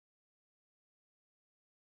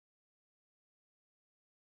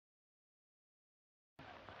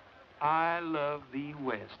I love the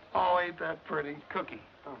West. Oh, ain't that pretty? Cookie.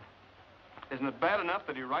 Oh. Isn't it bad enough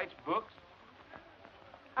that he writes books?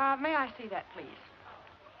 May I see that, please?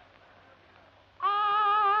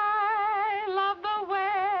 I love the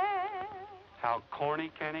West. How corny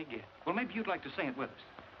can he get? Well, maybe you'd like to sing it with us.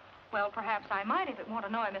 Well, perhaps I might if it won't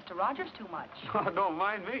annoy Mr. Rogers too much. Oh, don't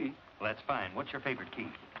mind me. Well, that's fine. What's your favorite key?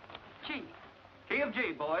 Gee. Key of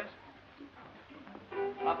G, boys.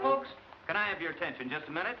 Folks, can I have your attention just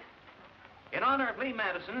a minute? In honor of Lee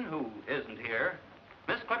Madison, who isn't here,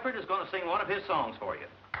 Miss Clifford is going to sing one of his songs for you.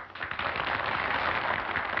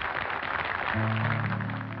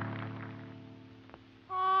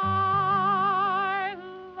 I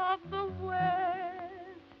love the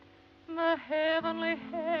West, the heavenly,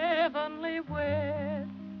 heavenly West.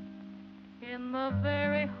 In the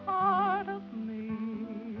very heart of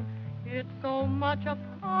me, it's so much a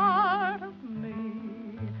part of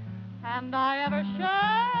me, and I ever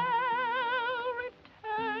shall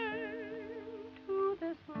return to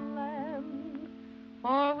this land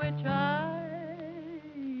for which I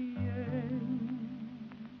yearn.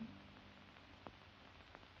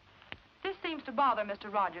 This seems to bother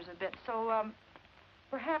Mr. Rogers a bit, so,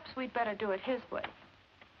 perhaps we'd better do it his way.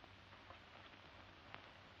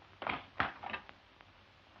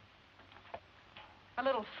 A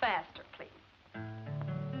little faster, please.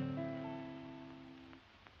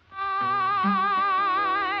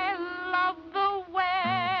 I love the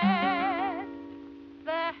West,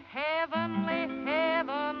 the heavenly,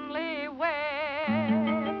 heavenly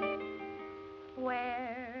West,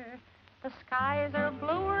 where the skies are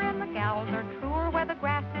bluer and the gals are truer, where the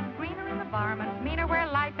grass is greener and the varmints meaner, where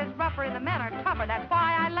life is rougher and the men are tougher. That's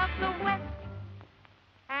why I love the West.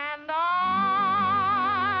 And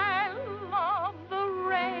I love the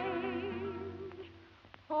range.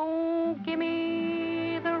 Oh, give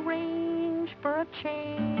me the range for a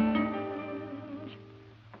change,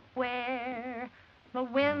 where the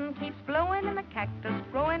wind keeps blowing and the cactus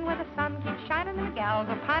growing, where the sun keeps shining and the gals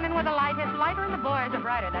are pining, where the light is lighter and the boys are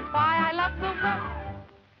brighter. That's why I love the West,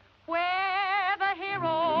 where the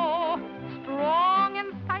hero, strong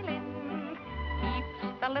and silent, keeps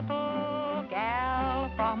the little gal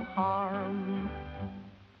from harm,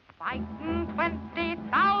 fighting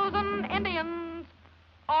 20,000 Indians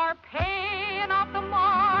or paying off the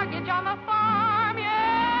mortgage on the farm. Yes,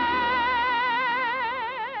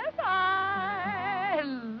 I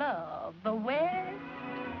love the West,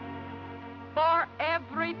 for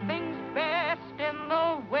everything's best in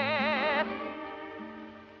the West,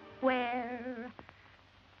 where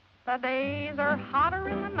the days are hotter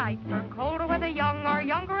and the nights are colder, where the young are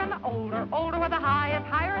younger and the older, older, where the high is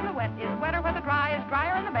higher and the wet is wetter, where the dry is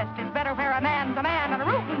drier and the best is better, where a man's a man and a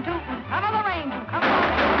rootin' tootin' come of the range and come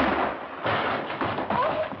on.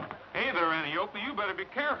 Hey there, Antiope, you better be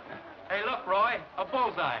careful. Hey, look, Roy, a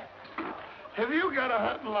bullseye. Have you got a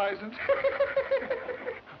hunting license?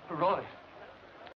 Roy.